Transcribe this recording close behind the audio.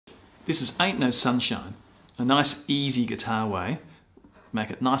This is Ain't No Sunshine, a nice easy guitar way. Make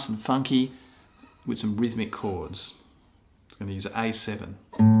it nice and funky with some rhythmic chords. It's going to use A7,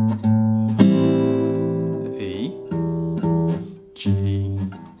 E, G.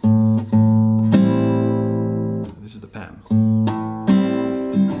 This is the pattern.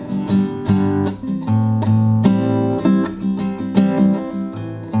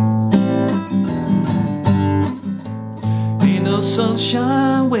 Ain't no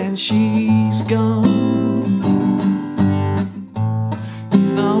sunshine when she's gone.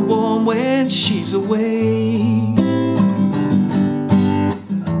 It's not warm when she's away.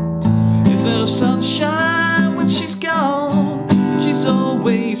 There's no sunshine when she's gone. She's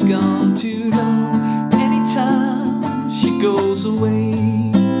always gone too long. Anytime she goes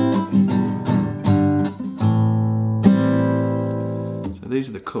away. So these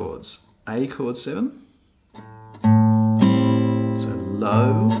are the chords. A chord 7. So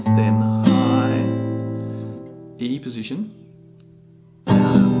low, then high, E position,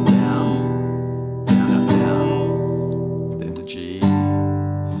 down, up, down, down, up, down, then the G,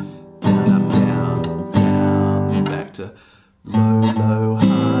 down, up, down, down, back to low, low,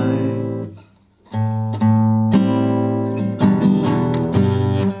 high.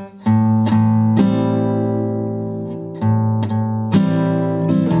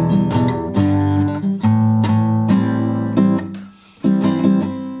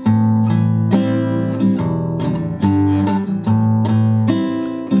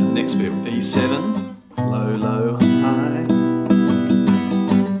 E7, low, low, high,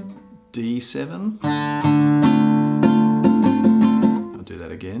 D7, I'll do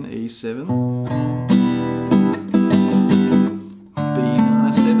that again, E7, B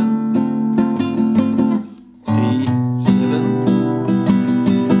minor 7,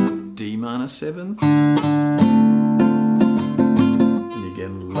 E7, D minor 7, and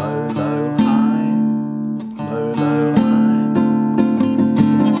again low, low, high, low, low, high.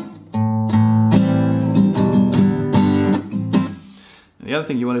 The other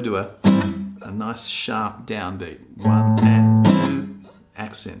thing, you want to do a nice sharp downbeat. 1 and 2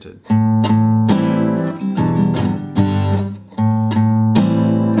 accented.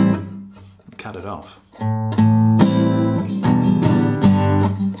 Cut it off.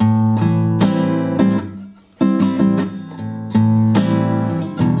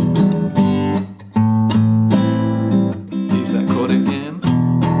 Use that chord again.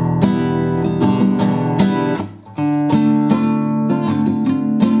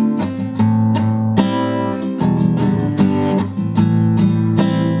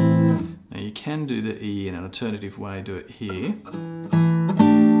 Can do the E in an alternative way, do it here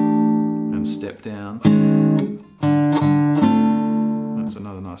and step down. That's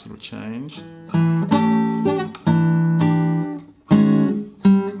another nice little change.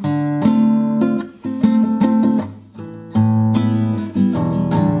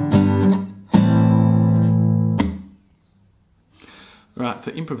 Right, for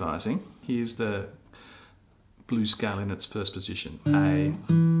improvising, here's the blues scale in its first position. A,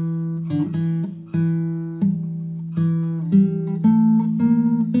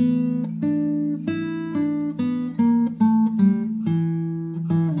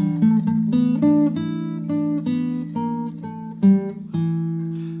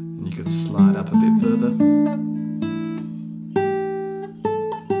 and you could slide up a bit further.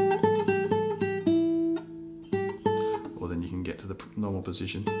 Or then you can get to the normal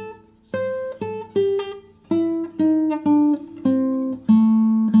position.